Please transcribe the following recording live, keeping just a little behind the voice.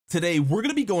Today we're going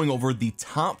to be going over the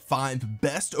top 5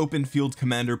 best open field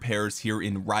commander pairs here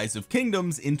in Rise of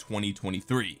Kingdoms in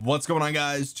 2023. What's going on,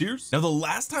 guys? Cheers. Now, the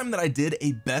last time that I did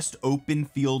a best open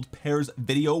field pairs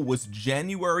video was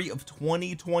January of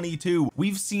 2022.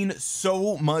 We've seen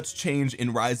so much change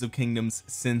in Rise of Kingdoms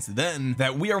since then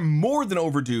that we are more than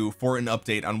overdue for an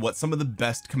update on what some of the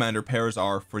best commander pairs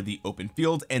are for the open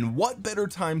field. And what better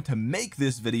time to make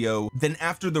this video than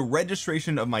after the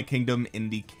registration of my kingdom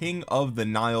in the King of the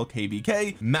Nile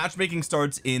KVK. Matchmaking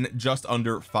starts in just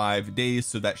under 5 days,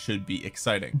 so that should be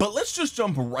exciting. But let's just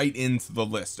jump right into the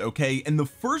list, okay? And the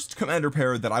first commander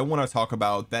pair that I want to talk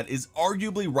about that is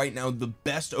arguably right now the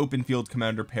best open field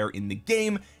commander pair in the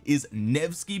game is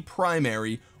Nevsky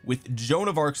primary with Joan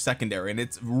of Arc secondary. And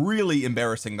it's really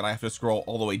embarrassing that I have to scroll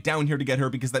all the way down here to get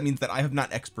her, because that means that I have not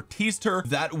expertised her.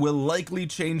 That will likely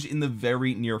change in the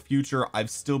very near future. I've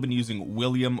still been using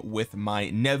William with my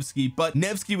Nevsky, but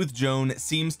Nevsky with Joan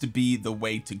seems to be the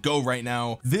way to go right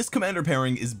now. This commander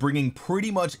pairing is bringing pretty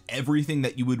much everything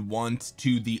that you would want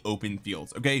to the open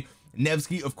fields, okay?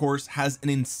 Nevsky, of course, has an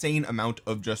insane amount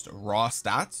of just raw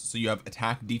stats, so you have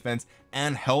attack, defense,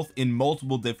 and health in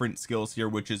multiple different skills here,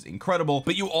 which is incredible.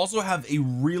 But you also have a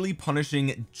really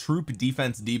punishing troop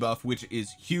defense debuff, which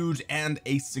is huge, and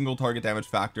a single target damage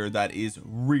factor that is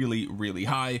really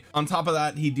high. On top of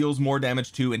that, he deals more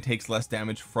damage to and takes less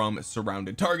damage from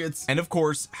surrounded targets, and of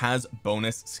course has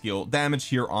bonus skill damage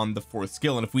here on the 4th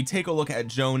skill. And if we take a look at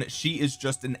Joan, she is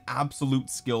just an absolute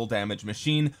skill damage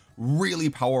machine. Really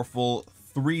powerful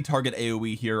 3 target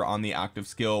AoE here on the active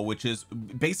skill, which is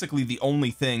basically the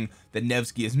only thing that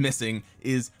Nevsky is missing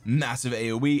is massive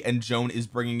AoE, and Joan is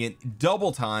bringing it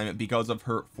double time because of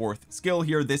her 4th skill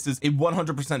here. This is a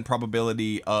 100%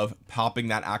 probability of popping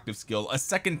that active skill a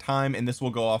second time, and this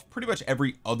will go off pretty much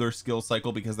every other skill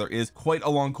cycle because there is quite a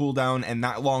long cooldown, and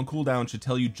that long cooldown should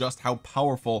tell you just how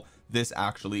powerful this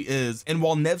actually is. And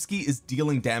while Nevsky is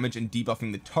dealing damage and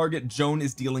debuffing the target, Joan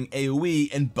is dealing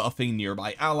AoE and buffing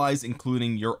nearby allies,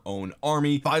 including your own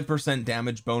army. 5%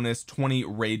 damage bonus, 20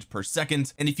 rage per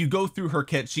second. And if you go through her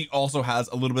kit, she also has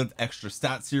a little bit of extra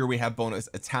stats here. We have bonus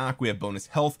attack, we have bonus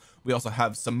health, we also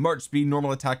have some march speed,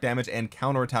 normal attack damage, and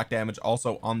counter attack damage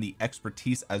also on the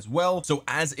expertise as well. So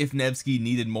as if Nevsky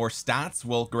needed more stats,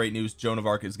 well, great news, Joan of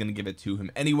Arc is going to give it to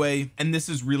him anyway. And this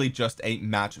is really just a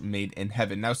match made in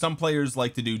heaven. Now, some players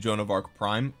like to do Joan of Arc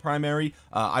primary.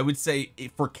 I would say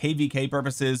for KVK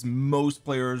purposes, most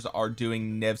players are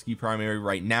doing Nevsky primary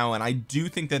right now, and I do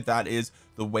think that that is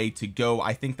the way to go.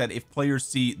 I think that if players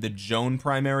see the Joan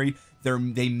primary,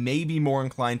 they may be more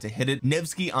inclined to hit it.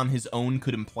 Nevsky on his own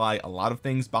could imply a lot of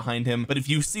things behind him, but if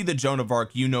you see the Joan of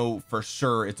Arc, you know for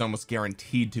sure it's almost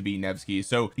guaranteed to be Nevsky.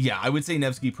 So yeah, I would say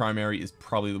Nevsky primary is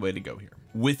probably the way to go here.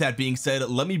 With that being said,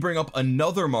 let me bring up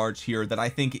another March here that I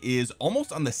think is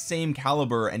almost on the same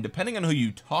caliber, and depending on who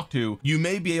you talk to, you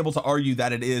may be able to argue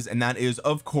that it is, and that is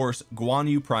of course Guan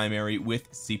Yu primary with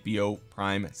Scipio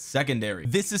prime secondary.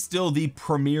 This is still the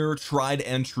premier, tried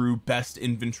and true best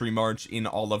infantry March in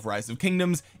all of Rise of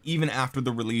Kingdoms, even after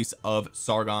the release of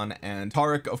Sargon and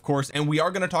Tariq, of course. And we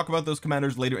are going to talk about those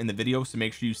commanders later in the video, so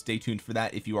make sure you stay tuned for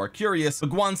that if you are curious. But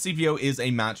Guan Scipio is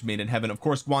a match made in heaven. Of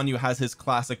course, Guan Yu has his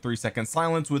classic 3-second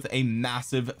silence with a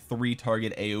massive 3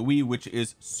 target AoE, which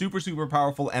is super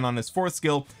powerful, and on his 4th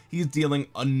skill he's dealing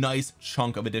a nice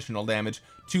chunk of additional damage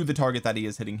to the target that he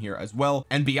is hitting here as well.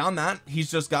 And beyond that,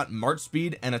 he's just got march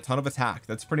speed and a ton of attack.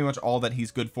 That's pretty much all that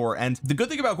he's good for. And the good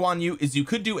thing about Guan Yu is you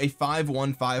could do a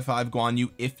 5-1-5-5 Guan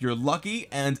Yu if you're lucky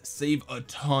and save a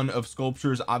ton of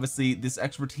sculptures. Obviously this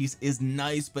expertise is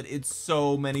nice, but it's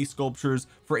so many sculptures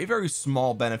for a very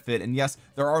small benefit. And yes,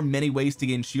 there are many ways to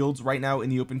gain shields right now in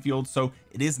the open field, so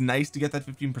it is nice to get that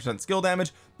 15% skill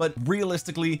damage, but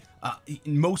realistically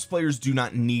most players do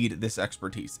not need this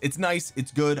expertise. It's nice,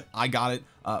 it's good, I got it.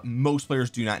 Most players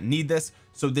do not need this,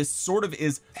 so this sort of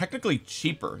is technically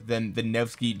cheaper than the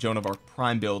Nevsky Joan of Arc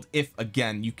prime build, if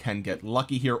again you can get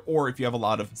lucky here, or if you have a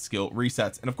lot of skill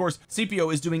resets. And of course Scipio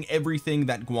is doing everything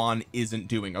that Guan isn't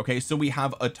doing, okay? So we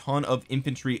have a ton of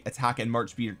infantry attack and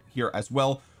march speed here as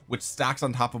well, which stacks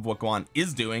on top of what Guan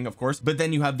is doing, of course. But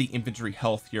then you have the infantry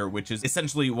health here, which is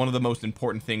essentially one of the most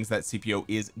important things that Scipio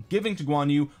is giving to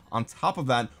Guan Yu. On top of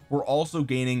that, we're also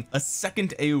gaining a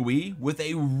second AoE with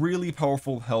a really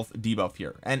powerful health debuff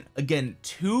here. And again,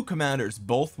 2 commanders,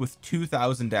 both with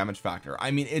 2000 damage factor.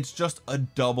 I mean, it's just a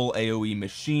double AoE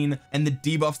machine, and the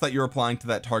debuffs that you're applying to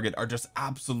that target are just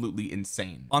absolutely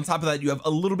insane. On top of that, you have a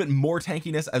little bit more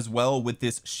tankiness as well with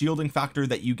this shielding factor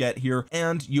that you get here,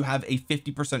 and you have a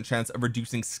 50% chance of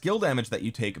reducing skill damage that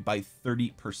you take by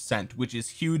 30%, which is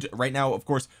huge right now. Of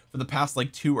course, for the past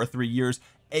like 2 or 3 years,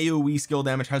 AoE skill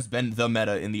damage has been the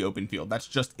meta in the open field. That's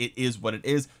just, it is what it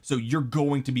is. So you're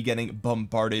going to be getting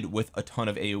bombarded with a ton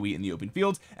of AoE in the open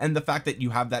fields, and the fact that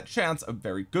you have that chance, a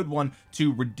very good one,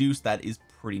 to reduce that is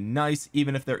pretty nice,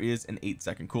 even if there is an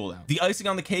 8-second cooldown. The icing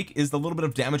on the cake is the little bit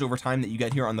of damage over time that you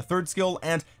get here on the third skill,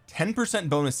 and 10%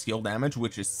 bonus skill damage,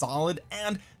 which is solid,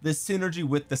 and the synergy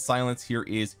with the silence here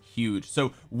is huge.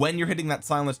 So when you're hitting that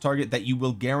silence target that you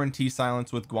will guarantee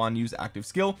silence with Guan Yu's active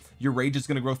skill, your rage is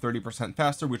going to grow 30%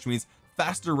 faster, which means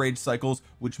faster rage cycles,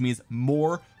 which means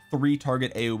more 3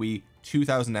 target AoE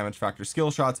 2000 damage factor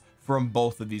skill shots from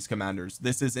both of these commanders.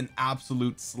 This is an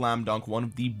absolute slam dunk, one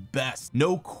of the best,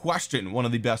 no question, one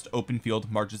of the best open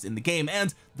field marches in the game.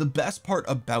 And the best part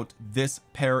about this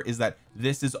pair is that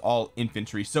this is all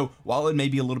infantry, so while it may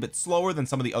be a little bit slower than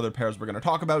some of the other pairs we're going to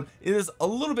talk about, it is a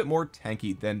little bit more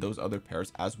tanky than those other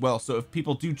pairs as well. So if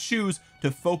people do choose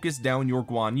to focus down your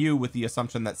Guan Yu with the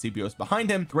assumption that CPO is behind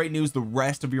him, great news, the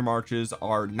rest of your marches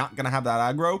are not going to have that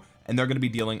aggro, and they're going to be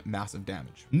dealing massive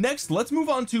damage. Next, let's move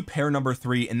on to pair number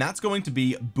 3, and that's going to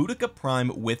be Boudica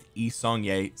Prime with Yi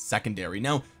Seong-Gye secondary.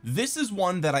 Now this is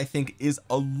one that I think is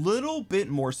a little bit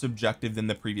more subjective than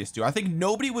the previous two. I think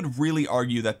nobody would really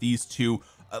argue that these two,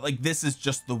 like, this is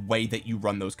just the way that you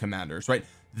run those commanders, right?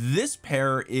 This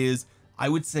pair is, I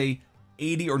would say,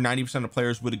 80 or 90% of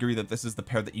players would agree that this is the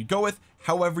pair that you go with.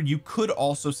 However, you could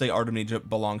also say Artemisia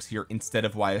belongs here instead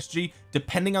of YSG,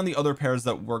 depending on the other pairs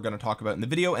that we're going to talk about in the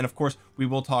video. And of course, we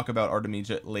will talk about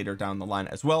Artemisia later down the line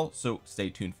as well, so stay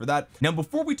tuned for that. Now,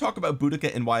 before we talk about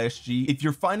Boudica and YSG, if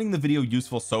you're finding the video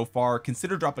useful so far,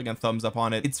 consider dropping a thumbs up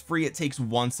on it. It's free, it takes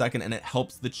 1 second, and it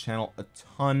helps the channel a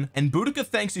ton. And Boudica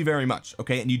thanks you very much,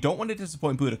 okay? And you don't want to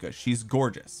disappoint Boudica, she's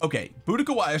gorgeous. Okay,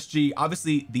 Boudica YSG,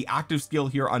 obviously the active skill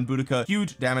here on Boudica,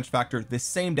 huge damage factor, the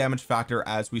same damage factor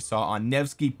as we saw on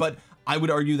Nevsky, but I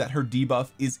would argue that her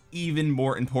debuff is even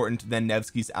more important than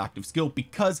Nevsky's active skill,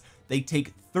 because they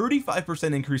take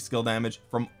 35% increased skill damage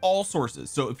from all sources.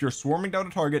 So if you're swarming down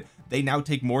a target, they now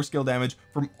take more skill damage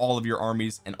from all of your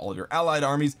armies and all of your allied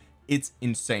armies. It's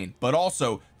insane. But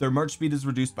also their march speed is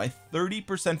reduced by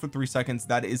 30% for 3 seconds.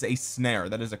 That is a snare,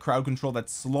 that is a crowd control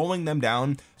that's slowing them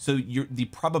down, so the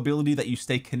probability that you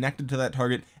stay connected to that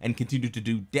target and continue to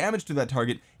do damage to that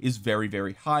target is very,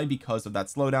 very high because of that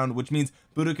slowdown, which means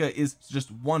Boudica is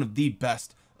just one of the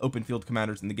best open field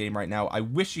commanders in the game right now. I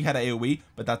wish she had AoE,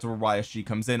 but that's where YSG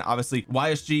comes in. Obviously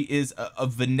YSG is a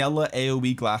vanilla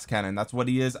AoE glass cannon. That's what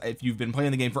he is. If you've been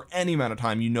playing the game for any amount of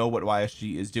time, you know what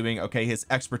YSG is doing. Okay, his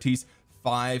expertise,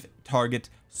 5 target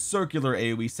circular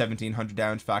AoE 1700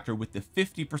 damage factor with the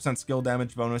 50% skill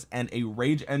damage bonus and a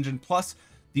rage engine, plus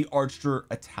the archer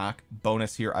attack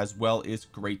bonus here as well is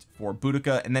great for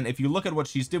Boudica. And then if you look at what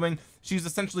she's doing, she's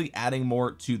essentially adding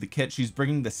more to the kit. She's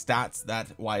bringing the stats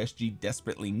that YSG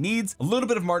desperately needs: a little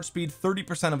bit of march speed,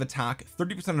 30% of attack,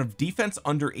 30% of defense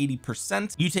under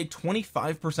 80%. You take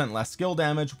 25% less skill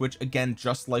damage, which again,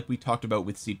 just like we talked about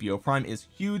with CPO Prime, is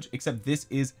huge, except this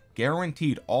is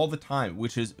guaranteed all the time,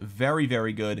 which is very,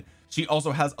 very good. She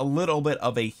also has a little bit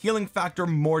of a healing factor,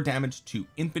 more damage to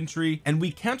infantry, and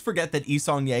we can't forget that Yi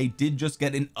Seong-Gye did just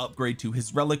get an upgrade to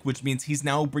his relic, which means he's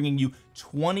now bringing you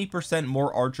 20%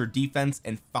 more archer defense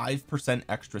and 5%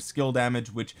 extra skill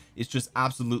damage, which is just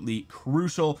absolutely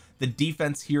crucial. The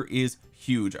defense here is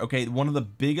huge. Okay, one of the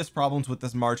biggest problems with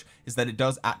this march is that it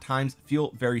does at times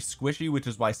feel very squishy, which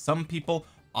is why some people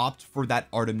opt for that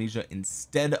Artemisia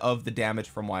instead of the damage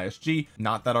from YSG.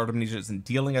 Not that Artemisia isn't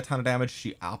dealing a ton of damage,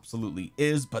 she absolutely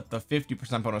is, but the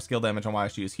 50% bonus skill damage on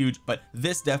YSG is huge. But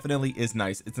this definitely is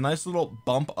nice. It's a nice little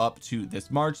bump up to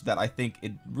this march that I think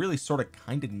it really sort of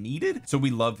kind of needed, so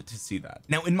we love to see that.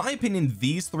 Now, in my opinion,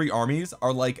 these 3 armies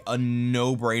are like a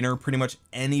no-brainer. Pretty much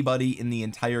anybody in the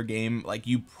entire game, like,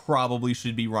 you probably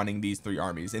should be running these 3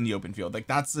 armies in the open field. Like,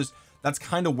 that's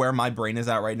kind of where my brain is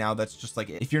at right now. That's just like,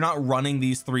 if you're not running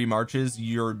these 3 marches,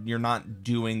 you're not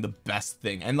doing the best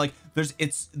thing. And like,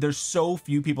 there's so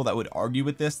few people that would argue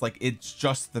with this. Like, it's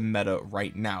just the meta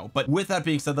right now. But with that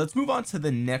being said, let's move on to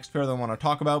the next pair that I want to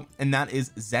talk about, and that is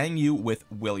Zhang Yu with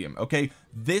William. Okay,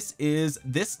 this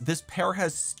pair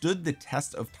has stood the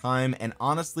test of time, and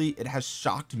honestly, it has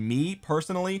shocked me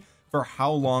personally for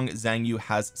how long Zhang Yu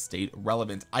has stayed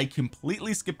relevant. I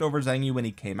completely skipped over Zhang Yu when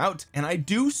he came out, and I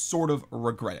do sort of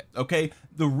regret it. Okay,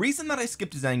 the reason that I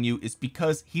skipped Zhang Yu is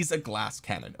because he's a glass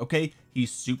cannon. Okay,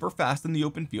 he's super fast in the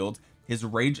open field, his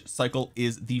rage cycle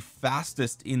is the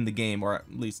fastest in the game, or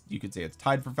at least you could say it's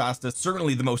tied for fastest,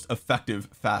 certainly the most effective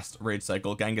fast rage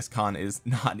cycle. Genghis Khan is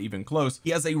not even close. He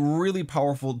has a really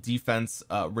powerful defense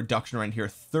reduction right here,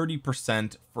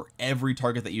 30% for every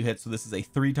target that you hit. So this is a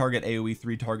 3 target AoE,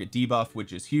 3 target debuff,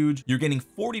 which is huge. You're getting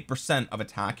 40% of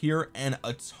attack here and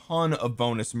a ton of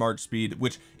bonus march speed,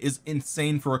 which is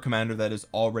insane for a commander that is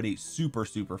already super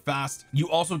fast. You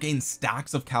also gain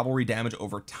stacks of cavalry damage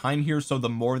over time here, so the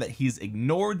more that he's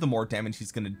ignored, the more damage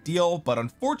he's going to deal. But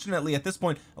unfortunately at this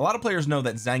point, a lot of players know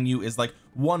that Zhang Yu is like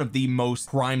one of the most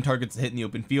prime targets to hit in the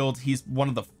open field. He's one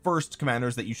of the first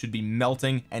commanders that you should be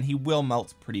melting, and he will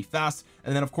melt pretty fast.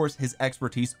 And then of course his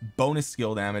expertise, bonus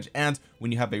skill damage, and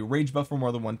when you have a rage buff for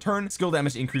more than one turn, skill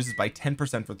damage increases by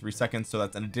 10% for 3 seconds, so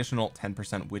that's an additional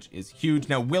 10%, which is huge.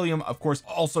 Now William of course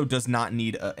also does not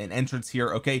need an entrance here.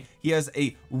 Okay, he has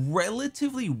a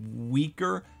relatively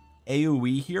weaker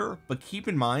AoE here, but keep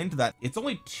in mind that it's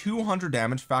only 200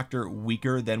 damage factor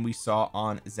weaker than we saw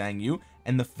on Zhang Yu.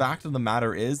 And the fact of the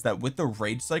matter is that with the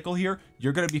rage cycle here,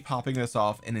 you're going to be popping this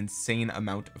off an insane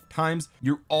amount of times.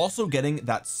 You're also getting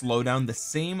that slowdown, the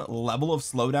same level of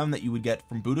slowdown that you would get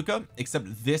from Boudica,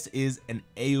 except this is an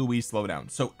AoE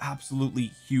slowdown. So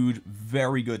absolutely huge,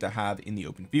 very good to have in the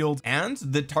open field. And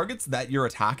the targets that you're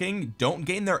attacking don't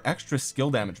gain their extra skill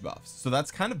damage buffs, so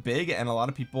that's kind of big, and a lot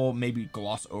of people maybe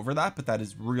gloss over that, but that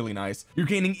is really nice. You're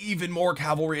gaining even more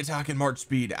cavalry attack and march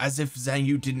speed, as if Zhang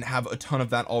Yu didn't have a ton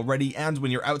of that already. And when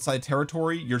you're outside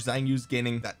territory, your Zhang Yu's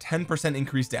gaining that 10%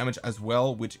 increased damage as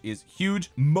well, which is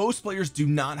huge. Most players do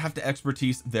not have to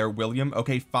expertise their William.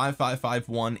 Okay,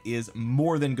 5551 is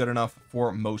more than good enough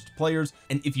for most players,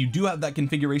 and if you do have that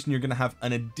configuration, you're going to have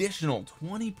an additional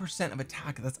 20% of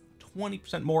attack. That's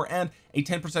 20% more, and a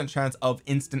 10% chance of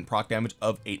instant proc damage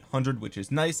of 800, which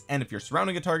is nice. And if you're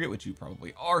surrounding a target, which you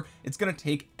probably are, it's going to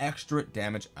take extra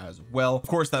damage as well. Of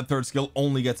course, that third skill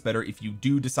only gets better if you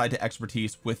do decide to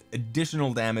expertise with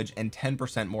additional damage and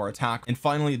 10% more attack. And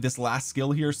finally, this last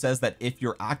skill here says that if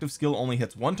your active skill only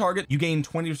hits one target, you gain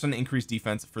 20% increased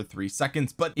defense for 3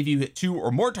 seconds, but if you hit 2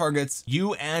 or more targets,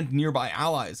 you and nearby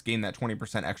allies gain that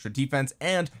 20% extra defense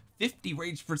and 50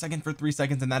 rage per second for 3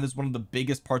 seconds. And that is one of the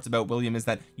biggest parts about William, is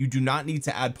that you do not need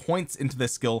to add points into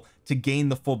this skill to gain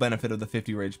the full benefit of the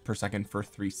 50 rage per second for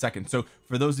 3 seconds. So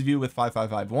for those of you with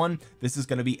 5551, this is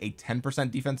going to be a 10%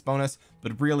 defense bonus,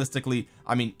 but realistically,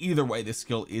 I mean, either way, this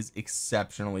skill is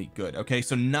exceptionally good. Okay,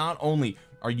 so not only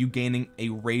are you gaining a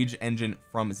rage engine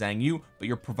from Zhang Yu, but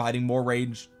you're providing more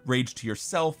rage to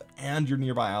yourself and your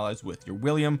nearby allies with your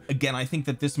William. Again, I think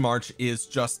that this march is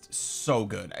just so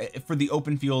good for the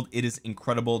open field. It is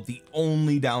incredible. The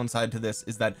only downside to this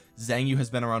is that Zhang Yu has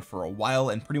been around for a while,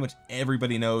 and pretty much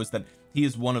everybody knows that he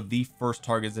is one of the first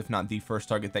targets, if not the first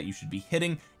target, that you should be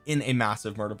hitting in a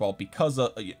massive murder ball, because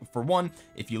for one,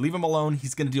 if you leave him alone,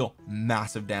 he's going to deal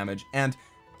massive damage, and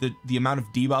the amount of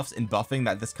debuffs and buffing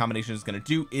that this combination is going to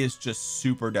do is just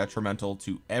super detrimental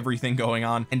to everything going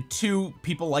on. And 2,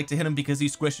 people like to hit him because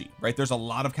he's squishy, right? There's a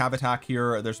lot of cav attack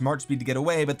here, there's march speed to get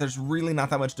away, but there's really not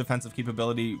that much defensive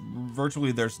capability.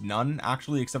 Virtually there's none,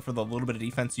 actually, except for the little bit of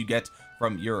defense you get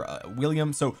from your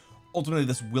William. So ultimately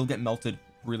this will get melted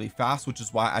really fast, which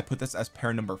is why I put this as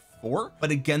pair number 4. But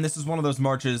again, this is one of those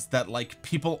marches that like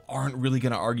people aren't really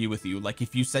going to argue with you. Like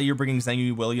if you say you're bringing Zhang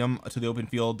Yu William to the open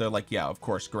field, they're like, yeah, of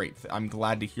course, great, I'm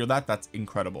glad to hear that, that's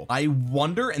incredible. I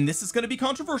wonder, and this is going to be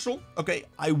controversial, okay,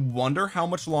 I wonder how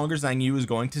much longer Zhang Yu is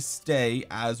going to stay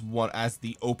as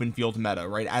the open field meta,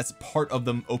 right, as part of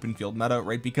the open field meta,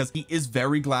 right, because he is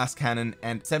very glass cannon,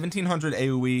 and 1700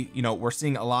 AoE, you know, we're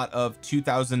seeing a lot of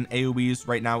 2000 AoEs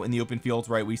right now in the open field,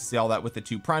 right? We see all that with the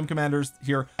 2 prime commanders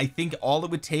here. I think all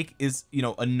it would take is, you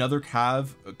know, another cav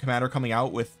commander coming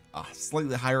out with a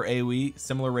slightly higher AoE,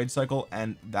 similar rage cycle,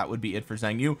 and that would be it for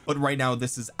Zhang Yu. But right now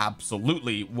this is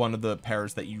absolutely one of the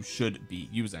pairs that you should be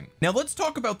using. Now let's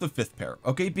talk about the 5th pair,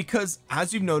 okay, because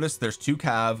as you've noticed, there's 2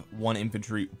 cav, 1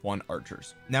 infantry, 1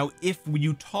 archers. Now if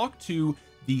you talk to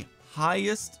the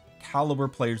highest caliber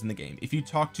players in the game, if you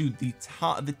talk to the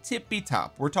tippy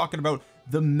top, we're talking about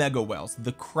the mega whales,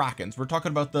 the krakens, we're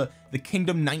talking about the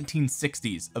kingdom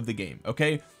 1960s of the game,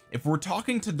 okay? If we're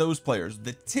talking to those players,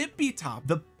 the tippy top,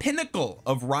 the pinnacle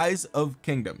of Rise of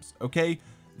Kingdoms, okay,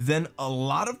 then a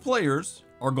lot of players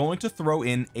are going to throw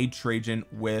in a Trajan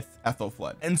with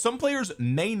Ethelfled, and some players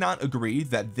may not agree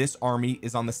that this army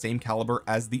is on the same caliber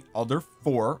as the other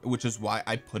 4, which is why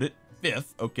I put it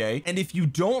 5th, okay? And if you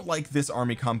don't like this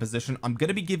army composition, I'm going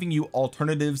to be giving you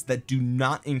alternatives that do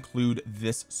not include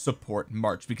this support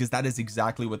march, because that is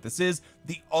exactly what this is.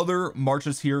 The other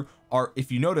marches here are,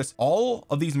 if you notice, all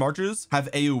of these marches have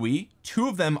AoE. 2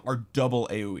 of them are double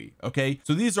AoE. Okay,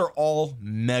 so these are all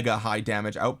mega high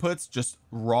damage outputs, just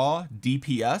raw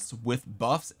DPS with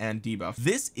buffs and debuffs.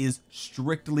 This is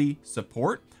strictly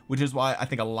support, which is why I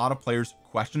think a lot of players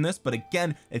question this. But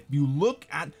again, if you look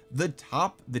at the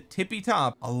tippy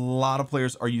top, a lot of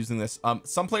players are using this.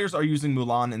 Some players are using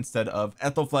Mulan instead of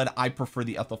Ethelfled. I prefer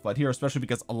the Ethelfled here, especially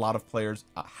because a lot of players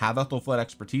have Ethelfled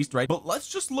expertise, right? But let's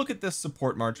just look at this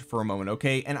support march for a moment,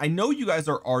 okay? And I know you guys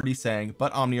are already saying,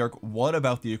 but Omniarch, what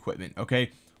about the equipment?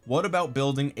 Okay, what about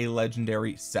building a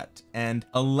legendary set? And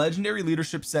a legendary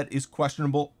leadership set is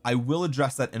questionable. I will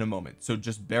address that in a moment, so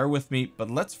just bear with me. But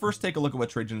let's first take a look at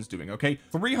what Trajan is doing. Okay,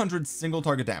 300 single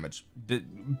target damage,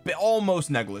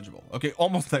 almost negligible. Okay,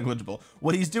 almost negligible.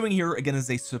 What he's doing here again is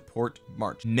a support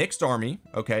march. Mixed army.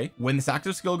 Okay, when this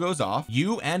active skill goes off,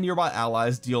 you and nearby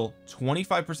allies deal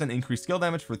 25% increased skill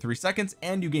damage for 3 seconds,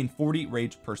 and you gain 40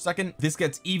 rage per second. This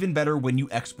gets even better when you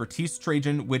expertise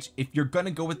Trajan, which if you're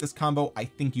gonna go with this combo, I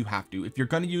think you have to. If you're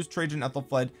going to use Trajan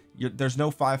Ethelfled, there's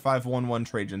no 5511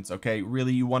 Trajans. Okay,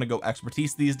 really, you want to go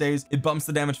expertise these days. It bumps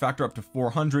the damage factor up to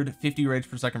 400, 50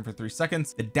 rage per second for 3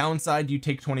 seconds. The downside, you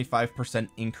take 25%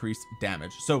 increased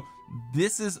damage. So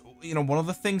this is, you know, one of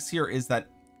the things here is that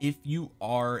if you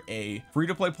are a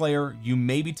free-to-play player, you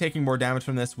may be taking more damage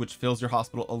from this, which fills your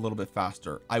hospital a little bit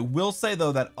faster. I will say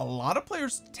though that a lot of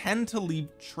players tend to leave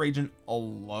Trajan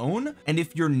alone, and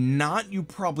if you're not, you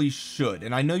probably should.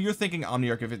 And I know you're thinking,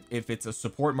 Omniarch, if it's a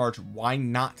support march, why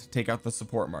not take out the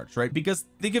support march, right? Because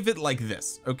think of it like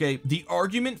this, okay? The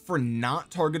argument for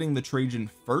not targeting the Trajan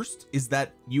first is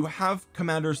that you have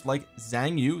commanders like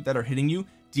Zhang Yu that are hitting you,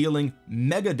 dealing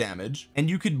mega damage, and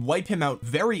you could wipe him out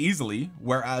very easily,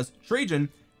 whereas Trajan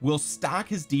will stack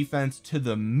his defense to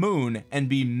the moon and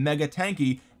be mega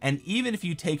tanky. And even if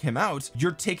you take him out,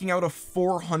 you're taking out a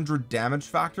 400 damage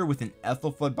factor with an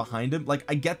Ethelfled behind him. Like,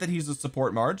 I get that he's a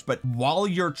support march, but while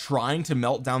you're trying to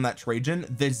melt down that Trajan,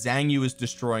 the Zhang Yu is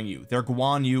destroying you, their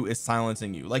Guan Yu is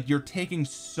silencing you. Like, you're taking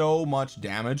so much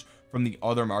damage from the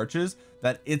other marches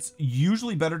that it's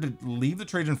usually better to leave the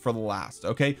Trajan for the last.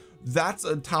 Okay, that's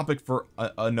a topic for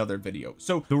another video.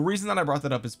 So the reason that I brought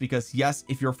that up is because, yes,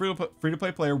 if you're a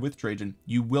free-to-play player with Trajan,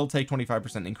 you will take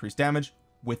 25% increased damage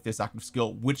with this active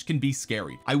skill, which can be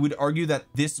scary. I would argue that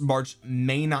this march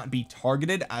may not be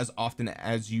targeted as often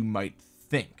as you might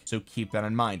think, so keep that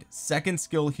in mind. Second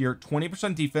skill here,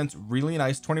 20% defense, really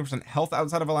nice. 20% health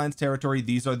outside of alliance territory.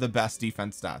 These are the best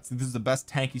defense stats. This is the best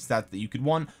tanky stats that you could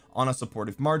want on a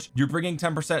supportive march. You're bringing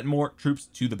 10% more troops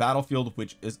to the battlefield,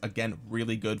 which is again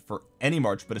really good for any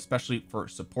march, but especially for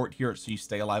support here, so you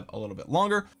stay alive a little bit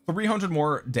longer. 300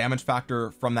 more damage factor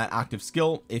from that active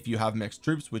skill if you have mixed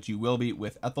troops, which you will be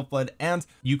with Ethelfled, and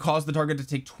you cause the target to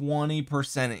take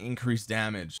 20% increased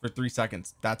damage for 3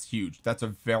 seconds. That's huge. That's a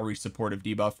very supportive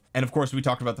debuff. And of course, we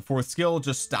talked about the fourth skill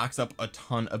just stacks up a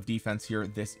ton of defense here.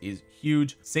 This is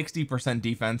huge. 60%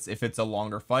 defense if it's a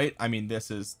longer fight. I mean, this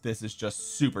is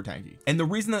just super tanky. And the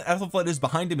reason that Ethelfled is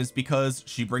behind him is because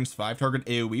she brings 5 target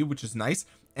AoE, which is nice,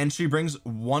 and she brings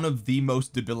one of the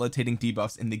most debilitating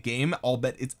debuffs in the game. I'll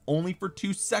bet it's only for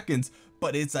 2 seconds,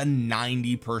 but it's a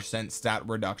 90% stat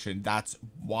reduction. That's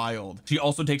wild. She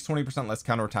also takes 20% less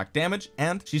counterattack damage,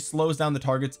 and she slows down the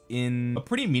targets in a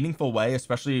pretty meaningful way,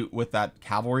 especially with that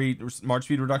cavalry march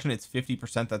speed reduction. It's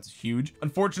 50%. That's huge.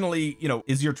 Unfortunately, you know,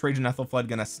 is your Trajan Ethelfled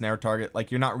gonna snare target? Like,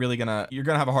 you're gonna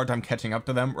have a hard time catching up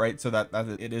to them, right? So that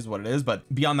it is what it is.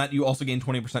 But beyond that, you also gain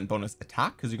 20% bonus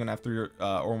attack because you're gonna have 3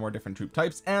 or more different troop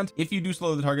types, and if you do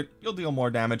slow the target, you'll deal more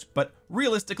damage. But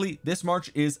realistically, this march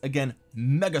is again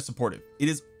mega supportive. It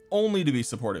is only to be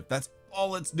supportive. That's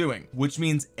all it's doing, which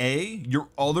means your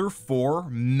other 4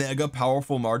 mega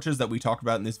powerful marches that we talked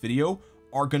about in this video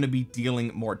are going to be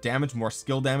dealing more damage, more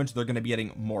skill damage. They're going to be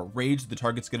getting more rage. The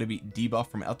target's going to be debuffed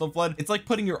from Ethelfled. It's like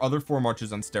putting your other 4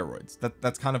 marches on steroids.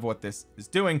 That's kind of what this is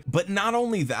doing. But not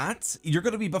only that, you're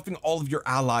going to be buffing all of your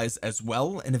allies as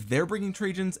well, and if they're bringing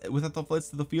Trajans with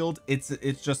Ethelfleds to the field,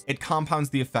 it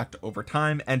compounds the effect over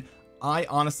time. And I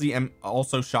honestly am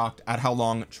also shocked at how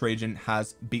long Trajan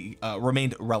has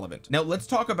remained relevant. Now let's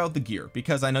talk about the gear,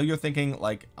 because I know you're thinking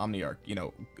like, Omniarch, you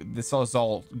know, this is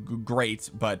all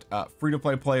great, but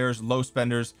free-to-play players, low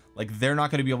spenders, like, they're not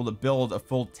going to be able to build a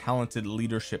full talented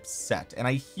leadership set. And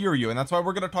I hear you, and that's why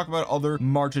we're going to talk about other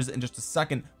marches in just a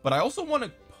second. But I also want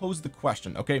to pose the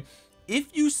question, okay,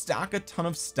 if you stack a ton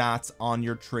of stats on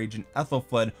your Trajan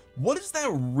Ethelfled, what does that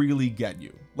really get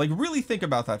you? Like, really think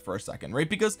about that for a second, right?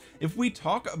 Because if we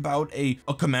talk about a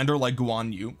commander like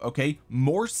Guan Yu, okay,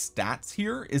 more stats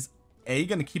here is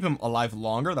going to keep him alive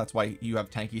longer, that's why you have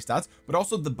tanky stats, but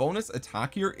also the bonus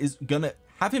attack here is gonna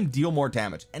have him deal more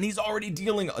damage, and he's already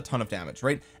dealing a ton of damage,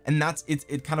 right? And that's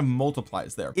it kind of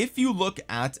multiplies there. If you look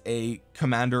at a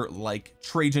commander like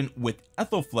Trajan with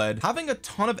Ethelfled, having a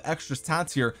ton of extra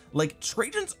stats here, like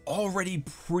Trajan's already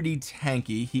pretty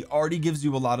tanky, he already gives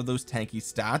you a lot of those tanky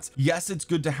stats. Yes, it's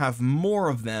good to have more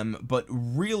of them, but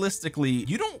realistically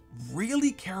you don't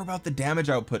really care about the damage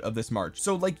output of this march,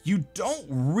 so like you don't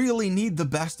really need the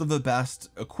best of the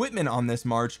best equipment on this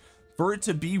march for it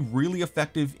to be really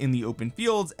effective in the open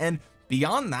fields. And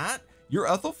beyond that, your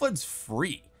Ethelfled's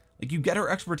free, like you get her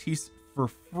expertise for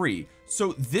free,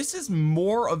 so this is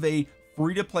more of a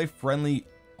free to play friendly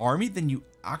army than you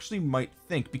actually might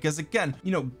think, because again,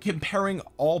 you know, comparing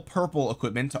all purple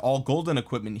equipment to all golden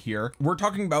equipment here, we're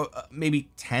talking about maybe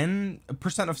 10%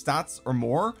 of stats or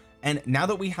more. And now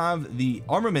that we have the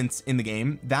armaments in the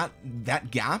game,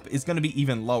 that gap is going to be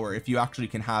even lower if you actually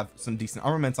can have some decent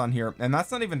armaments on here. And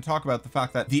that's not even to talk about the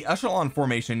fact that the echelon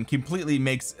formation completely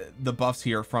makes the buffs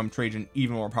here from Trajan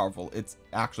even more powerful. It's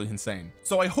actually insane.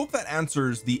 So I hope that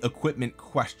answers the equipment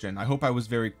question. I hope I was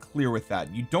very clear with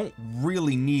that. You don't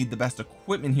really need the best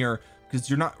equipment here because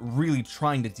you're not really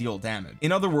trying to deal damage.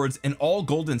 In other words, an all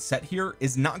golden set here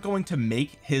is not going to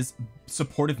make his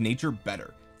supportive nature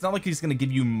better. It's not like he's going to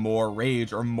give you more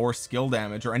rage or more skill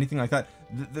damage or anything like that.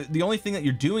 The only thing that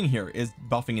you're doing here is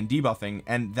buffing and debuffing,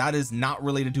 and that is not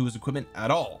related to his equipment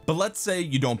at all. But let's say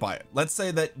you don't buy it. Let's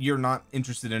say that you're not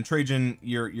interested in Trajan,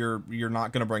 you're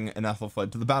not going to bring an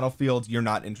Ethelfled to the battlefield, you're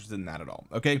not interested in that at all.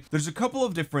 Okay, there's a couple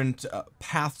of different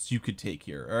paths you could take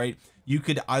here. All right, you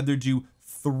could either do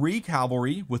 3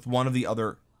 cavalry with one of the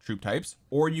other troop types,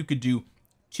 or you could do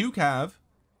 2 cav,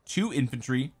 2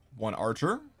 infantry, 1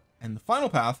 archer. And the final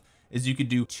path is you could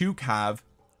do 2 cav,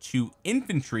 2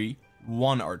 infantry,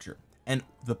 1 archer. And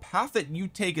the path that you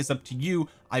take is up to you.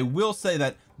 I will say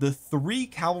that the 3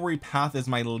 cavalry path is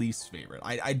my least favorite.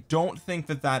 I don't think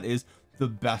that that is the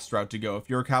best route to go. If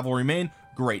you're a cavalry main,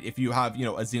 great. If you have, you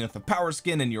know, a Zenith of Power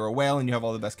skin and you're a whale and you have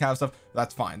all the best cav stuff,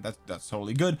 that's fine. That's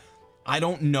totally good. I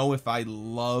don't know if I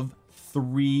love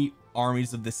 3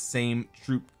 armies of the same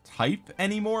troop type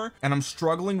anymore, and I'm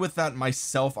struggling with that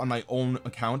myself on my own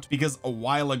account, because a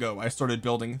while ago I started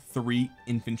building 3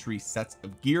 infantry sets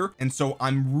of gear, and so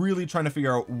I'm really trying to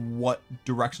figure out what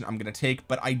direction I'm going to take.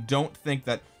 But I don't think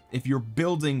that if you're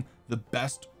building the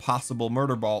best possible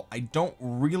murder ball, I don't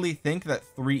really think that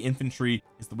 3 infantry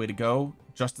is the way to go,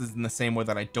 just as in the same way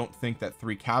that I don't think that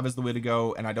 3 cav is the way to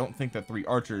go, and I don't think that 3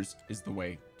 archers is the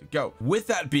way to go. With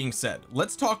that being said,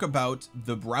 let's talk about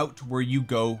the route where you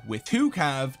go with 2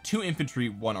 cav, 2 infantry,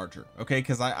 1 archer. Okay,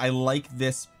 because I like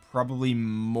this probably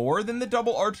more than the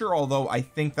double archer, although I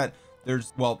think that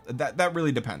there's, well, that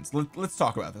really depends. Let's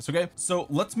talk about this. Okay, so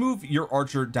let's move your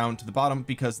archer down to the bottom,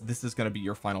 because this is going to be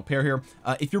your final pair here.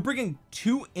 If you're bringing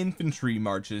 2 infantry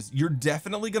marches, you're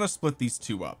definitely going to split these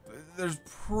 2 up. There's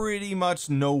pretty much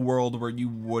no world where you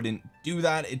wouldn't do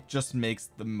that. It just makes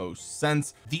the most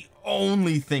sense. The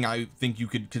only thing I think you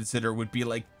could consider would be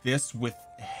like this with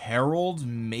Herald,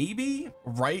 maybe,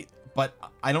 right? But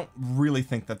I don't really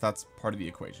think that that's part of the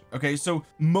equation. Okay, so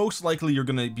most likely you're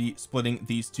going to be splitting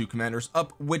these 2 commanders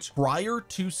up, which prior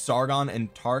to Sargon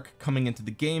and Tark coming into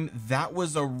the game, that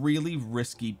was a really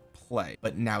risky play.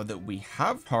 But now that we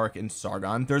have Tark and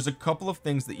Sargon, there's a couple of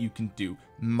things that you can do.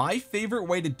 My favorite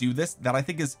way to do this, that I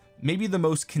think is maybe the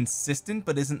most consistent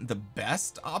but isn't the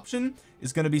best option,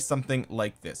 is going to be something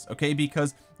like this. Okay,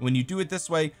 because when you do it this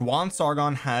way, Guan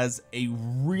Sargon has a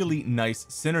really nice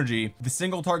synergy. The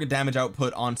single target damage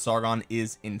output on Sargon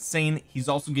is insane. He's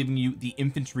also giving you the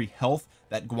infantry health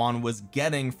that Guan was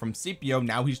getting from Scipio.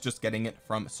 Now he's just getting it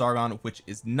from Sargon, which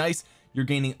is nice. You're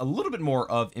gaining a little bit more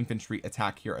of infantry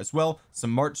attack here as well,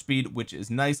 some march speed, which is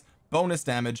nice, bonus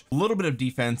damage, a little bit of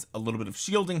defense, a little bit of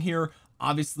shielding here.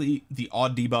 Obviously the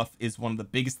odd debuff is one of the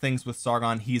biggest things with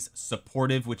Sargon. He's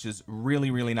supportive, which is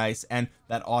really, really nice, and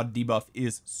that odd debuff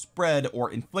is spread or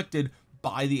inflicted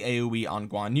by the AoE on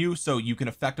Guan Yu, so you can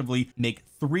effectively make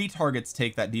 3 targets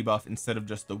take that debuff instead of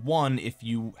just the 1 if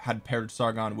you had paired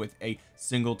Sargon with a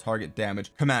single target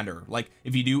damage commander. Like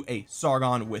if you do a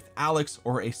Sargon with Alex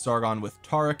or a Sargon with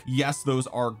Tarek, yes, those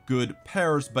are good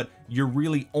pairs, but you're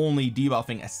really only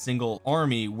debuffing a single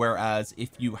army, whereas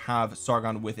if you have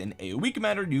Sargon with an AoE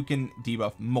commander, you can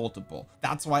debuff multiple.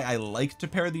 That's why I like to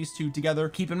pair these 2 together.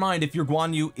 Keep in mind, if your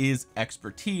Guan Yu is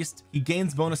expertise, he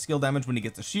gains bonus skill damage when he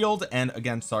gets a shield, and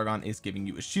again, Sargon is giving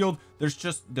you a shield.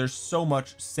 There's so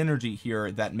much synergy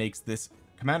here that makes this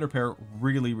commander pair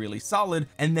really, really solid.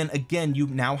 And then again, you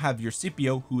now have your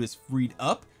Scipio, who is freed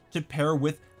up to pair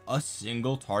with a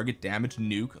single target damage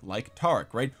nuke like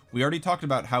Tarek, right? We already talked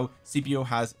about how Scipio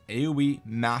has AoE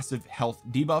massive health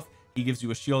debuff. He gives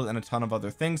you a shield and a ton of other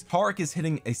things. Tarek is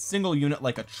hitting a single unit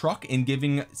like a truck and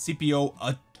giving Scipio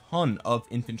a ton of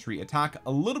infantry attack,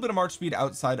 a little bit of march speed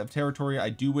outside of territory. I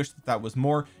do wish that that was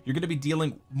more. You're going to be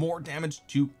dealing more damage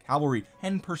to cavalry,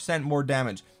 10% more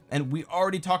damage. And we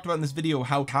already talked about in this video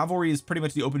how cavalry is pretty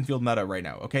much the open field meta right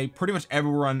now. Okay, pretty much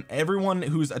everyone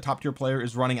who's a top tier player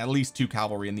is running at least 2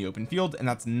 cavalry in the open field, and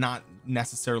that's not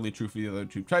necessarily true for the other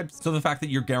troop types. So the fact that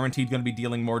you're guaranteed going to be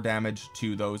dealing more damage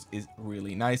to those is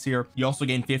really nice here. You also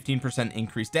gain 15%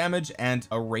 increased damage and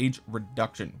a rage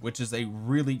reduction, which is a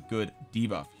really good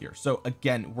debuff here. So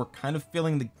again, we're kind of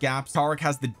filling the gaps. Tarek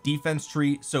has the defense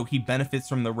tree, so he benefits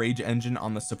from the rage engine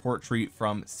on the support tree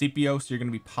from Scipio, so you're going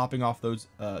to be popping off those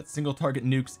single target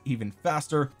nukes even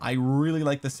faster. I really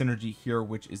like the synergy here,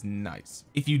 which is nice.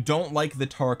 If you don't like the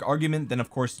Tarek argument, then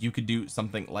of course you could do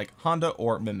something like Honda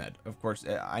or Mehmed. Of course,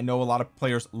 I know a lot of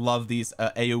players love these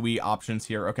AoE options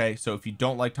here. Okay, so if you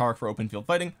don't like Tarek for open field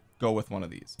fighting, go with one of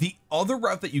these. The other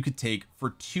route that you could take for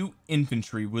 2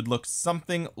 infantry would look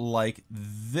something like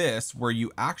this, where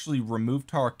you actually remove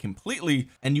Tarek completely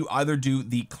and you either do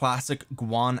the classic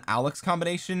Guan Alex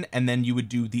combination, and then you would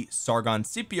do the Sargon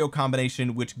Scipio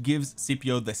combination, which gives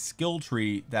Scipio the skill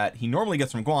tree that he normally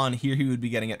gets from Guan. Here he would be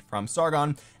getting it from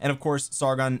Sargon, and of course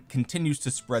Sargon continues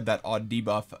to spread that odd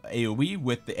debuff AoE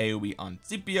with the AoE on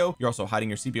Scipio. You're also hiding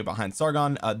your Scipio behind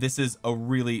Sargon. This is a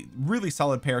really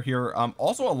solid pair here.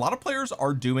 Also, a lot of players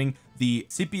are doing the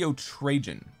Scipio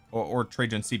Trajan or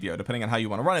Trajan Scipio, depending on how you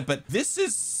want to run it, but this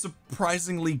is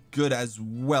surprisingly good as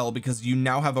well, because you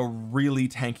now have a really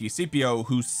tanky Scipio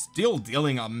who's still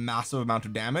dealing a massive amount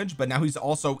of damage, but now he's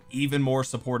also even more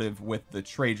supportive with the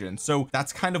Trajan. So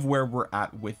that's kind of where we're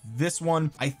at with this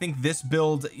one. I think this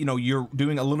build, you know, you're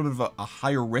doing a little bit of a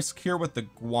higher risk here with the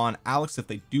Guan Alex. If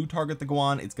they do target the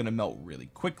Guan, it's going to melt really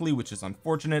quickly, which is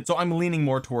unfortunate. So I'm leaning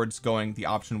more towards going the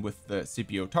option with the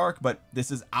Scipio Tark, but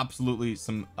this is absolutely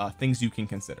some things you can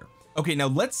consider. Okay, now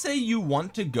let's say you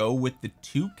want to go with the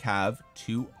 2 cav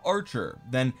 2 archer.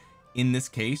 Then in this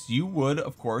case you would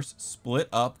of course split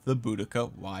up the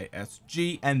Boudica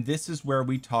YSG, and this is where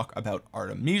we talk about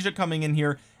Artemisia coming in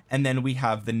here, and then we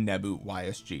have the Nebu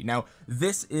YSG. Now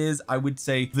this is, I would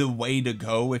say, the way to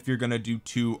go if you're going to do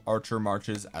 2 archer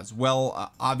marches as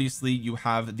well. Obviously you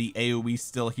have the AoE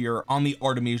still here on the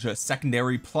Artemisia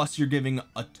secondary, plus you're giving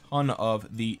a ton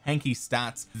of the hanky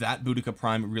stats that Boudica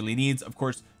Prime really needs. Of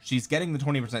course she's getting the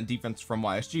 20% defense from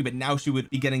YSG, but now she would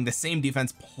be getting the same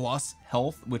defense plus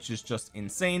health, which is just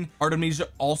insane. Artemisia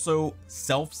also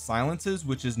self silences,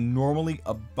 which is normally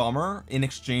a bummer in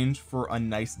exchange for a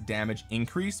nice damage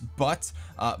increase, but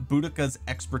Boudica's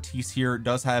expertise here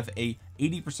does have a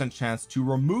 80% chance to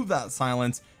remove that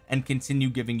silence and continue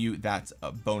giving you that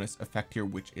bonus effect here,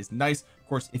 which is nice. Of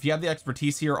course, if you have the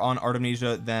expertise here on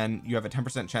Artemisia, then you have a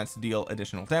 10% chance to deal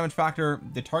additional damage factor.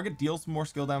 The target deals more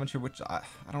skill damage here, which I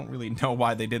don't really know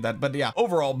why they did that, but yeah,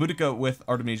 overall Boudica with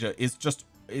Artemisia is just,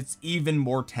 it's even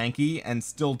more tanky and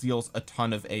still deals a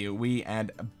ton of AoE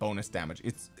and bonus damage.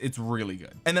 It's really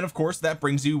good. And then of course that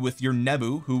brings you with your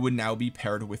Nebu, who would now be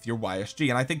paired with your YSG.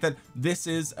 And I think that this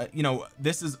is you know,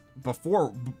 this is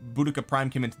before Boudica Prime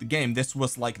came into the game, this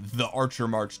was like the archer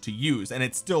march to use, and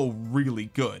it's still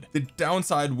really good. The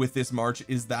downside with this march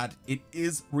is that it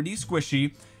is pretty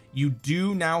squishy. You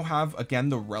do now have, again,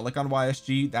 the relic on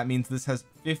YSG. That means this has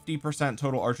 50%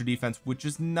 total archer defense, which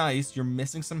is nice. You're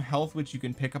missing some health, which you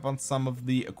can pick up on some of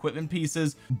the equipment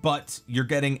pieces, but you're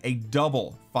getting a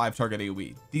double 5 target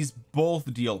AoE. These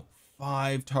both deal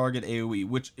 5 target AoE,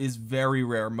 which is very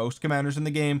rare. Most commanders in the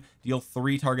game deal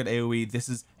 3 target AoE. This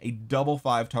is a double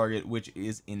 5 target, which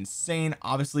is insane.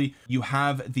 Obviously you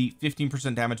have the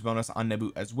 15% damage bonus on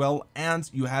Nebu as well, and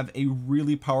you have a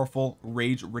really powerful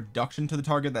rage reduction to the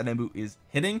target that Nebu is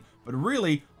hitting. But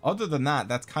really, other than that,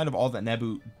 that's kind of all that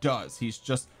Nebu does. He's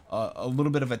just a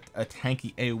little bit of a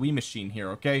tanky AoE machine here.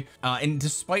 Okay, and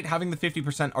despite having the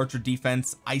 50% archer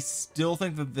defense, I still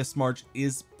think that this march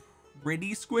is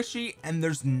pretty squishy, and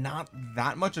there's not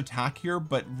that much attack here,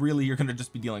 but really you're going to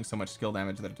just be dealing so much skill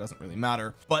damage that it doesn't really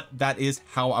matter. But that is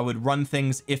how I would run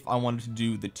things if I wanted to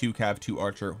do the 2 cav 2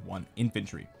 archer 1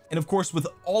 infantry. And of course, with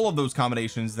all of those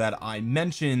combinations that I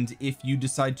mentioned, if you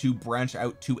decide to branch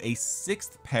out to a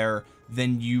 6th pair,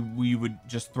 then we would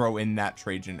just throw in that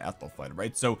Trajan Ethelflaed,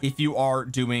 right? So if you are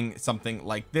doing something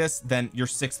like this, then your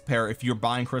 6th pair, if you're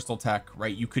buying crystal tech,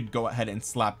 right, you could go ahead and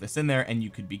slap this in there and you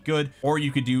could be good. Or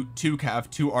you could do 2 cav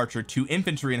 2 archer 2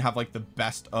 infantry and have like the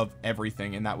best of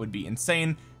everything, and that would be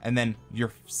insane. And then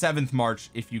your 7th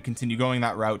march, if you continue going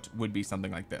that route, would be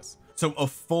something like this. So a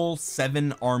full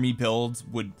 7 army build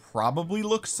would probably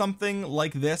look something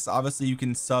like this. Obviously you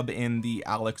can sub in the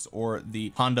Alex or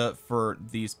the Honda for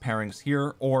these pairings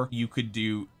here, or you could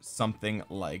do something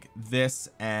like this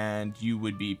and you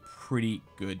would be pretty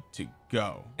good to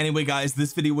go. Anyway guys,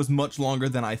 this video was much longer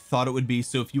than I thought it would be,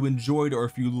 so if you enjoyed or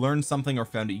if you learned something or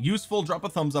found it useful, drop a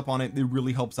thumbs up on it. It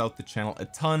really helps out the channel a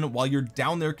ton. While you're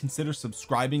down there, consider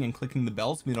subscribing and clicking the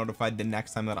bell to be notified the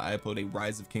next time that I upload a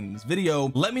Rise of Kingdoms video.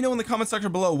 Let me know in the comment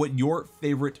section below what your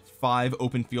favorite 5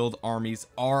 open field armies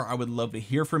are. I would love to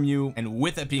hear from you. And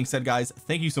with that being said guys,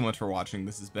 thank you so much for watching.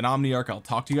 This has been Omniarch. I'll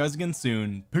talk to you guys again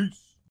soon. Peace.